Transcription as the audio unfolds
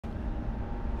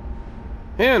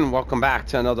And welcome back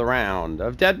to another round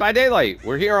of Dead by Daylight.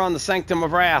 We're here on the Sanctum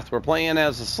of Wrath. We're playing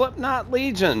as a Slipknot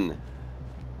Legion.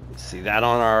 You see that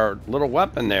on our little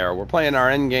weapon there. We're playing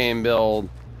our endgame build.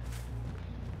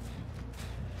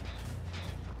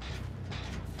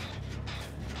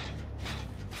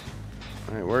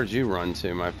 Alright, where'd you run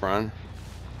to, my friend?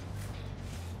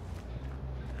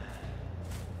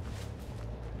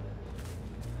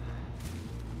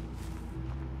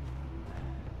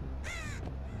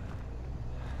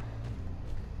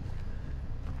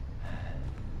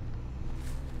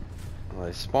 Well,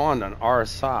 they spawned on our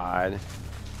side.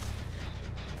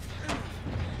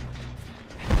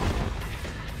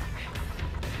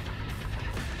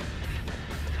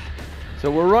 So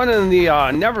we're running the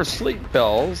Never Sleep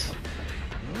pills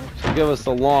to give us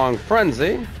the long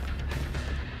frenzy.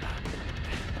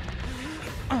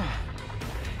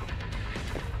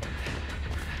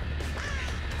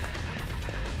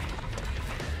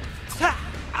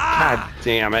 God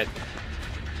damn it.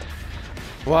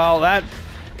 Well, that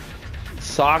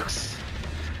sucks.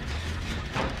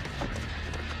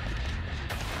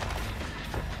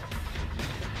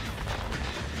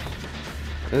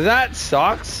 That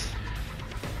sucks.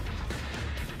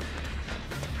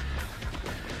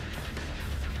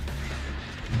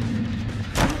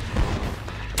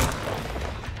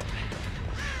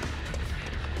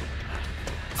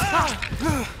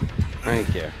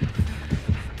 Thank you.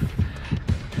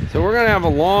 So we're gonna have a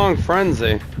long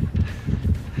frenzy.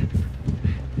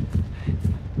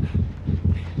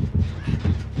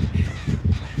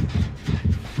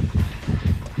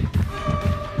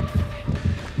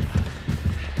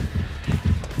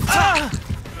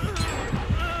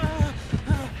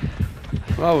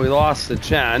 Well, we lost the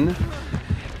Chen.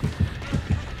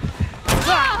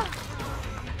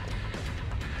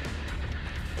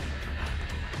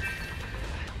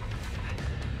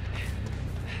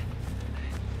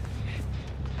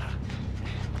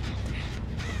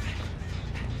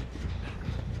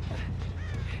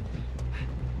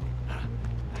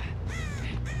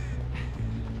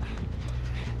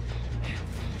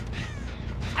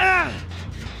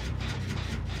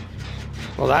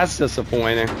 Well, that's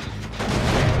disappointing.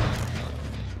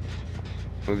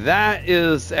 That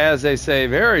is, as they say,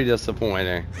 very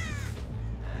disappointing.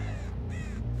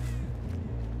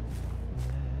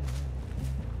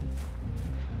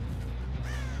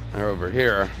 They're over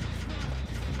here.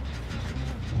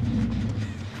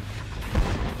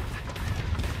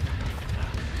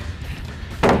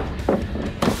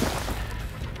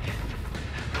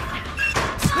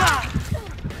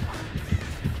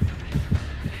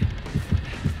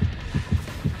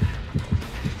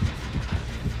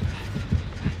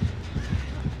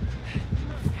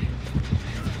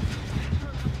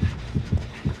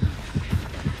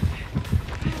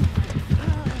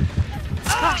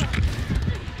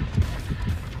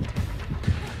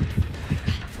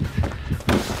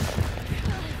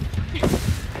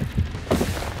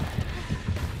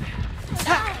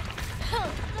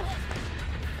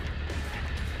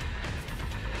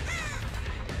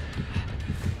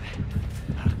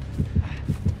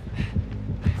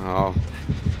 Oh,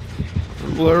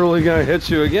 I'm literally gonna hit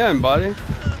you again, buddy.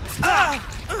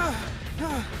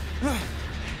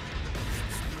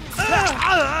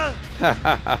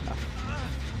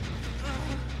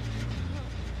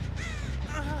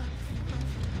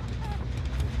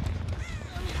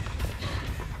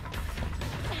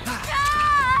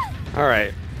 All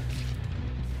right.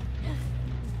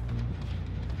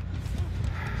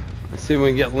 Let's see if we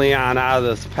can get Leon out of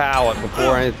this pallet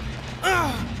before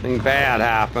anything bad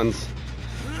happens.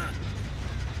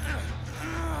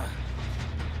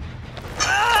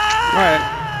 All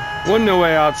right. One no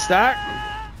way out stack.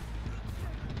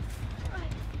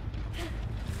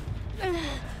 And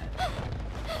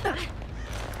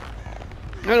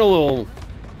a little.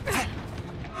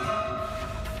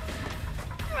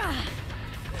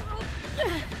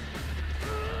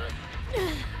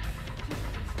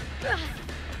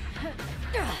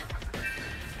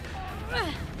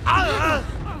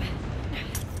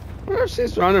 Where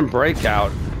she's running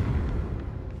breakout.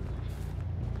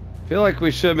 Feel like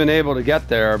we should have been able to get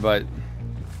there, but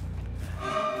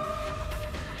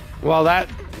well, that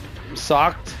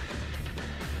sucked.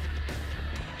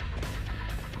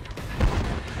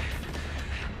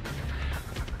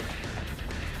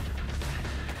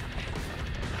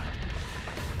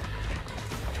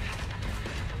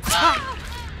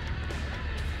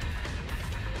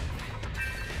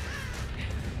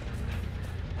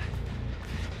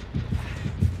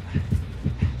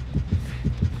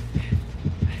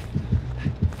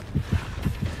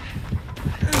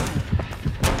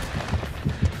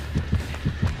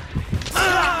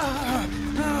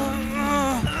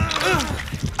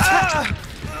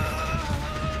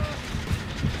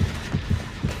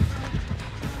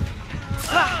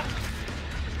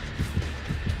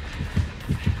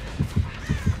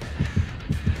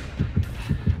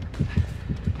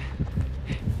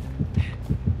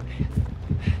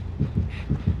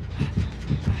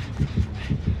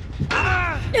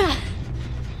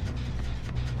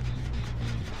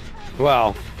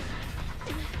 Well,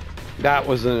 that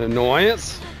was an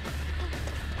annoyance.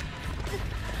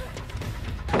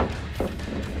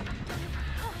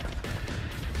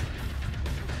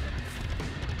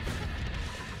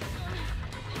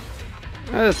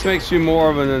 This makes you more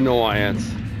of an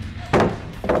annoyance.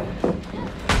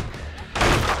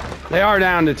 They are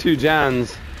down to 2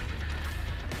 gens.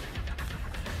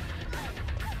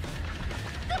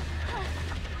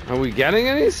 Are we getting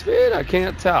any speed? I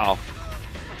can't tell.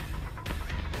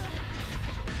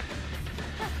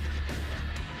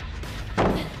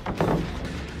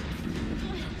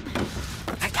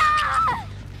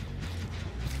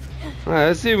 All right,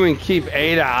 let's see if we can keep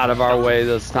Ada out of our way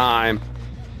this time.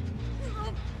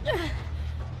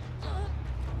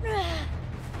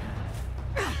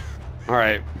 All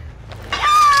right.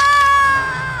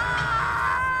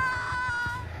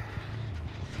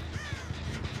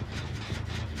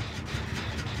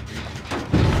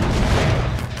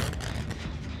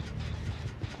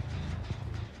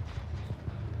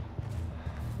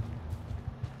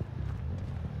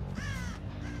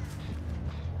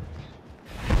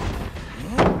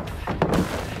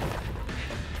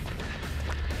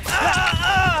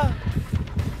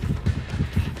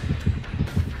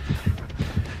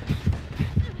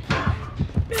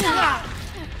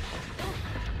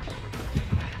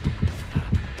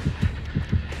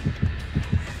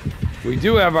 We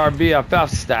do have our BFF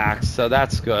stacks, so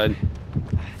that's good.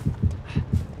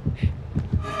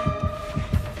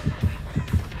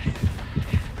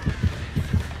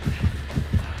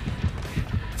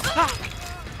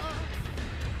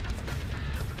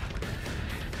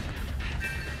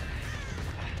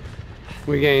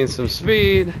 We gained some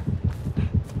speed.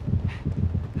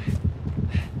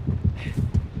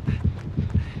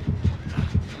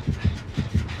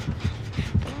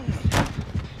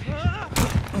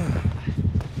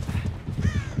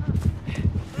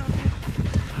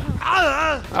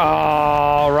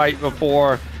 Oh, right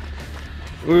before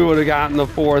we would have gotten the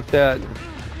 4th hit.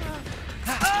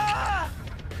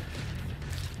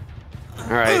 All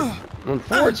right.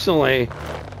 Unfortunately,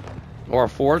 or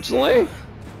fortunately,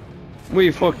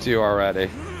 we've hooked you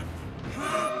already.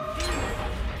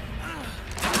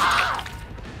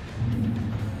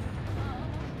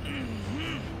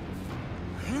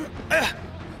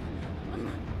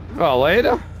 Well,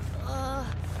 Ada,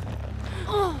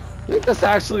 I think this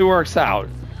actually works out.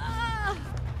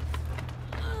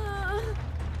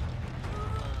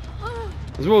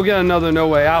 Because we'll get another No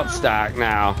Way Out stack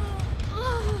now.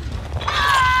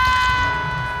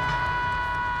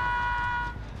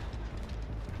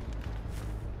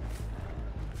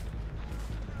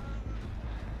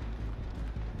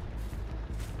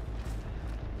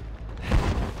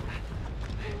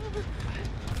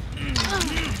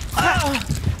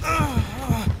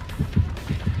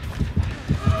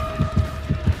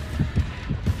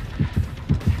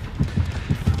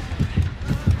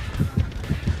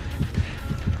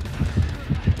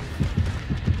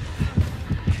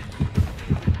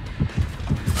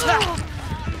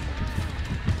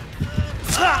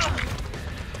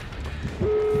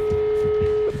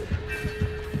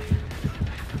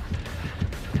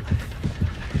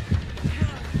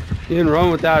 You didn't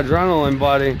run with that adrenaline,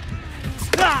 buddy.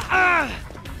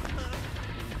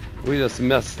 We just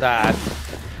missed that.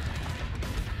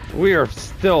 We are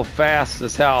still fast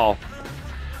as hell.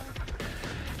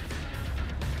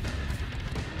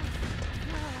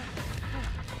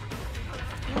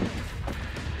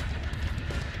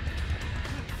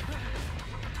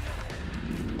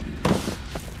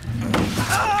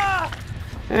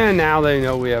 And now they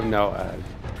know we have no head.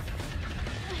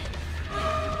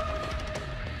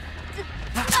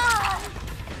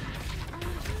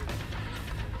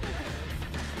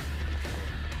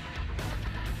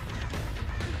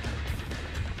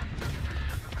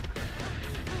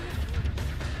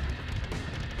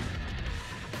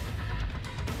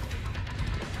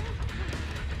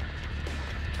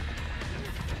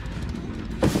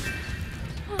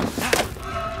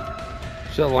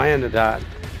 Should have landed that.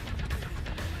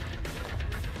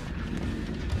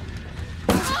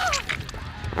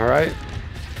 All right.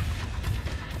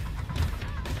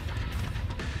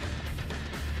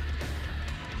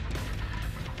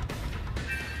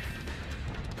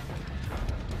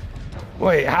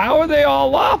 Wait, how are they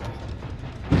all up?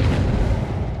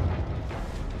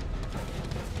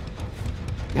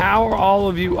 How are all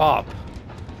of you up?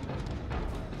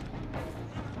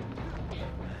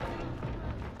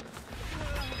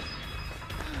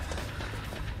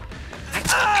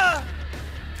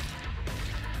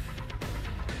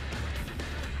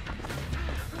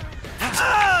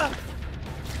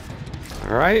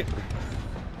 All right.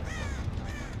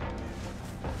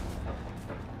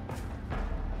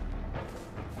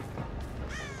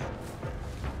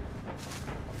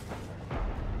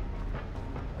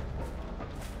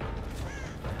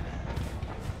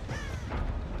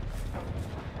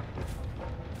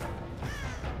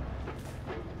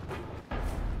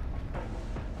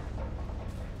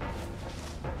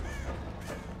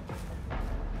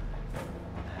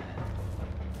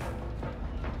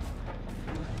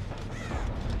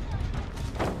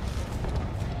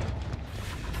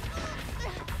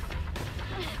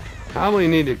 Probably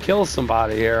need to kill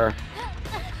somebody here.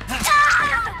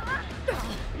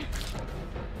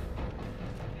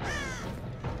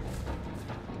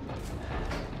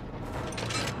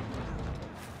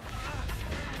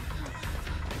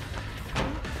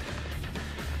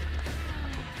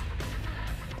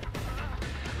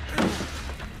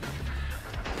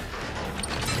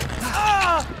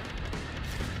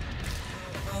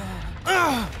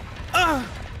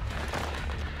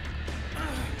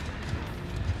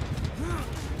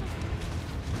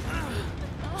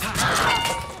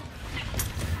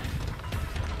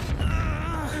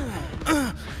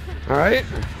 All right.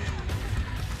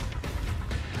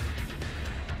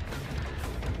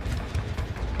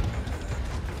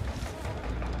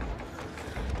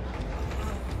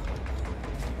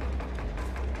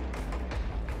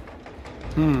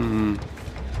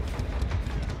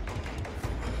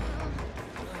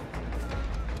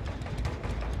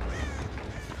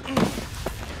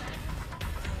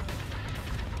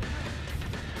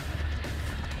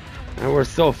 And we're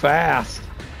so fast.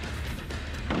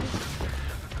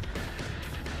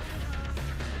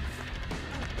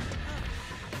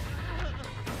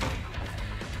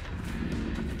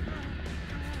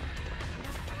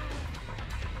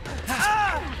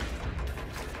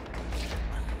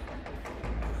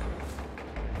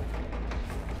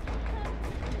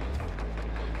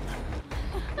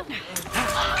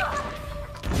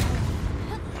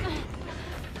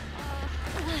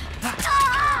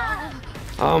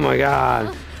 Oh my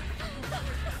God.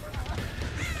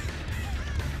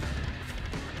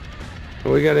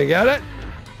 Are we gonna get it?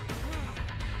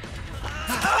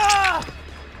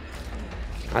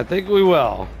 I think we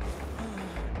will.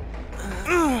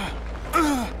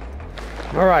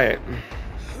 All right.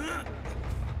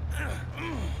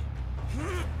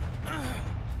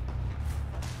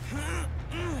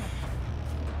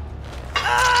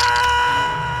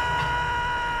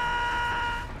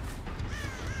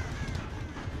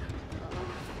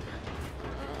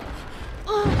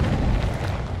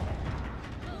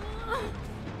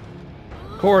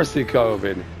 Of course he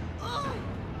COVID.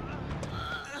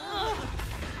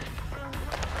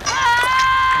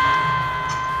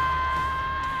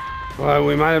 Well,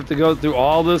 we might have to go through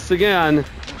all this again.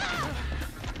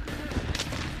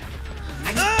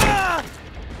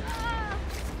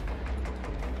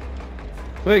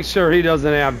 Make sure he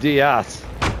doesn't have DS.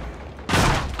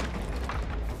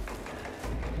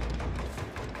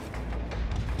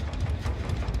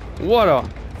 What a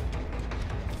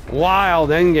wild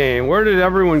endgame. Where did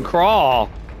everyone crawl?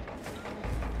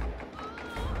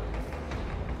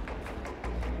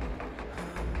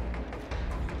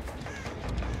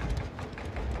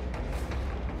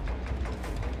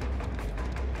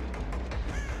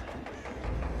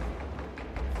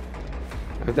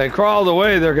 If they crawled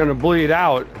away, they're going to bleed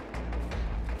out.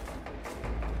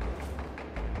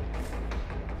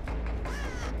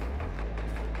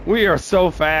 We are so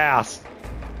fast.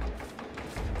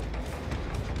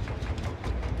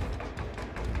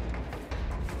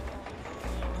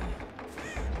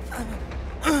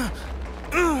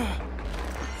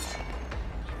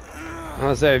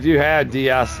 I'll say if you had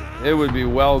DS, it would be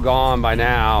well gone by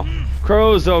now.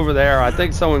 Crow's over there. I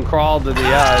think someone crawled to the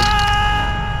edge.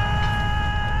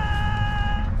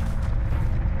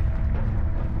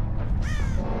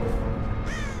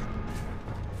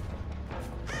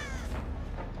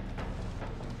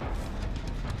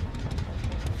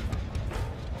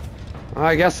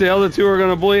 I guess the other two are going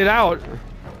to bleed out.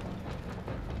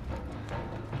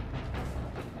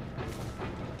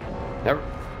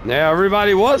 Yeah,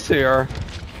 everybody was here.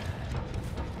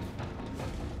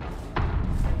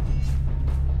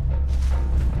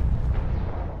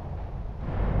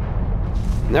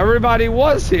 Everybody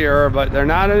was here, but they're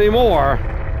not anymore.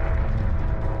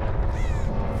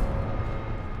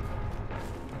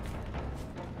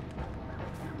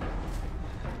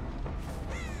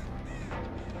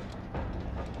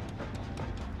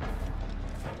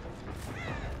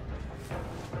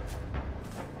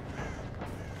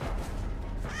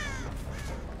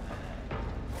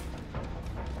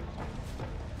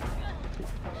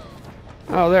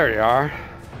 Oh, there you are.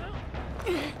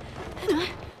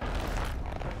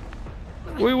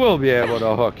 We will be able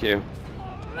to hook you.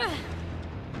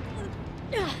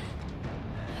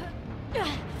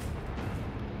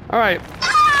 All right.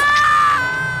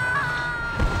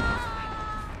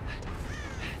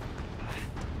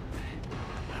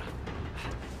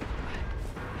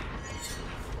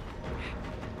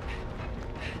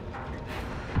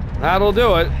 That'll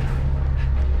do it.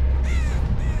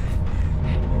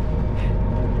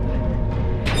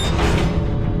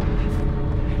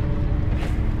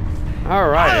 All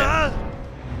right.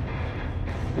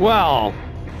 Well,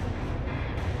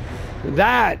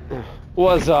 that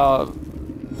was a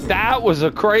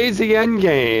crazy end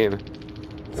game.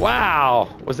 Wow,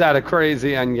 was that a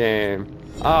crazy end game?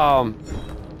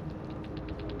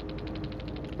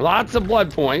 Lots of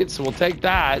blood points. We'll take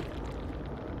that.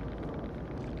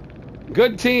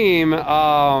 Good team.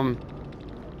 The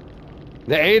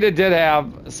Ada did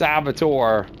have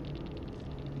Saboteur.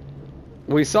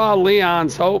 We saw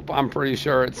Leon's Hope, I'm pretty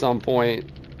sure, at some point.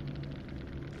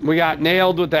 We got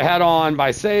nailed with the head-on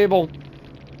by Sable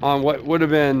on what would have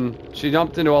been, she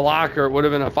jumped into a locker, it would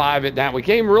have been a 5-hit down. We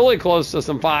came really close to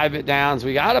some 5-hit downs.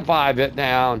 We got a 5-hit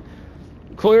down.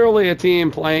 Clearly a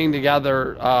team playing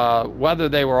together, whether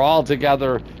they were all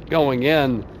together going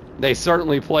in, they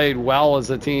certainly played well as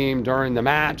a team during the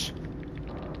match.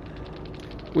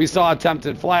 We saw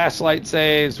attempted flashlight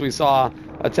saves. We saw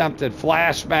attempted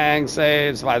flashbang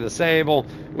saves by the Sable.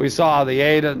 We saw the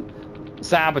Ada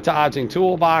sabotaging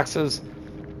toolboxes,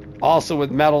 also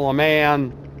with Metal a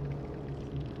Man.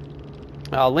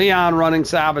 Leon running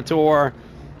Saboteur.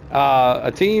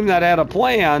 A team that had a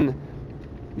plan.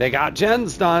 They got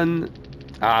gens done.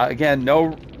 Again,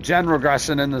 no gen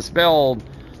regression in this build.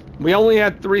 We only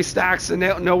had 3 stacks and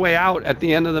no way out at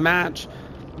the end of the match,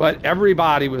 but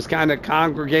everybody was kind of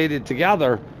congregated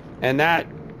together, and that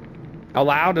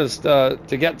allowed us to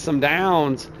get some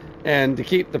downs and to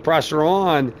keep the pressure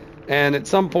on. And at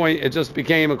some point, it just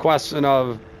became a question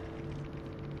of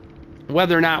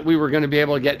whether or not we were going to be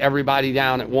able to get everybody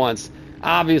down at once.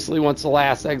 Obviously, once the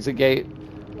last exit gate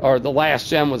or the last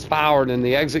gem was powered and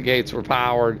the exit gates were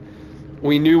powered,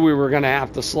 we knew we were going to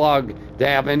have to slug to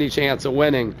have any chance of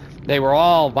winning. They were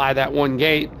all by that one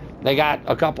gate. They got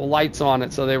a couple lights on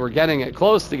it, so they were getting it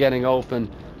close to getting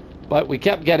open, but we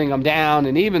kept getting them down.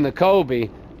 And even the Kobe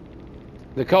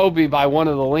by one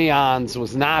of the Leons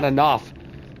was not enough.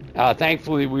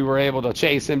 Thankfully, we were able to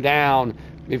chase him down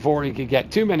before he could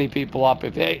get too many people up.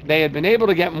 If they had been able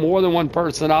to get more than one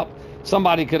person up,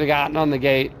 somebody could have gotten on the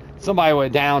gate. Somebody would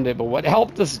have downed it. But what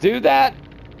helped us do that?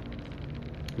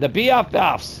 The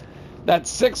BFFs, that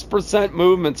 6%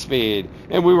 movement speed,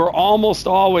 and we were almost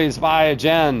always by a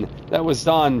gen that was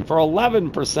done for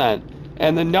 11%,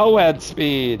 and the no-ed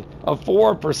speed of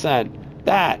 4%,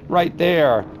 that right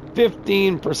there,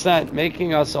 15%,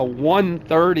 making us a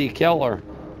 130 killer.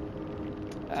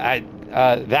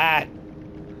 That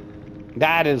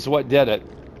is what did it.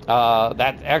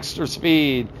 That extra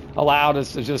speed allowed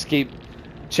us to just keep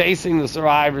chasing the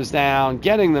survivors down,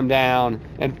 getting them down,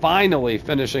 and finally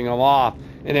finishing them off.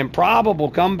 An improbable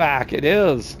comeback it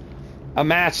is. A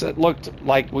match that looked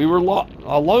like we were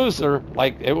a loser,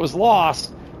 like it was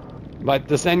lost, but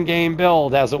this endgame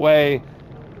build has a way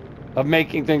of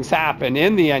making things happen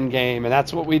in the endgame, and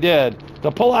that's what we did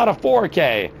to pull out a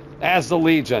 4K as the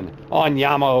Legion on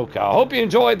Yamaoka. Hope you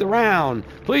enjoyed the round.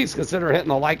 Please consider hitting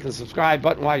the like and subscribe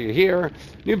button while you're here.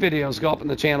 New videos go up on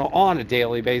the channel on a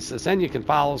daily basis, and you can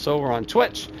follow us over on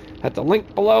Twitch at the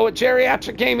link below at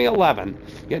Geriatric Gaming 11.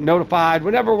 Get notified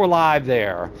whenever we're live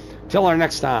there. Till our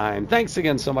next time, thanks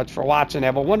again so much for watching.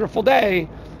 Have a wonderful day.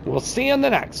 We'll see you in the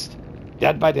next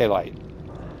Dead by Daylight.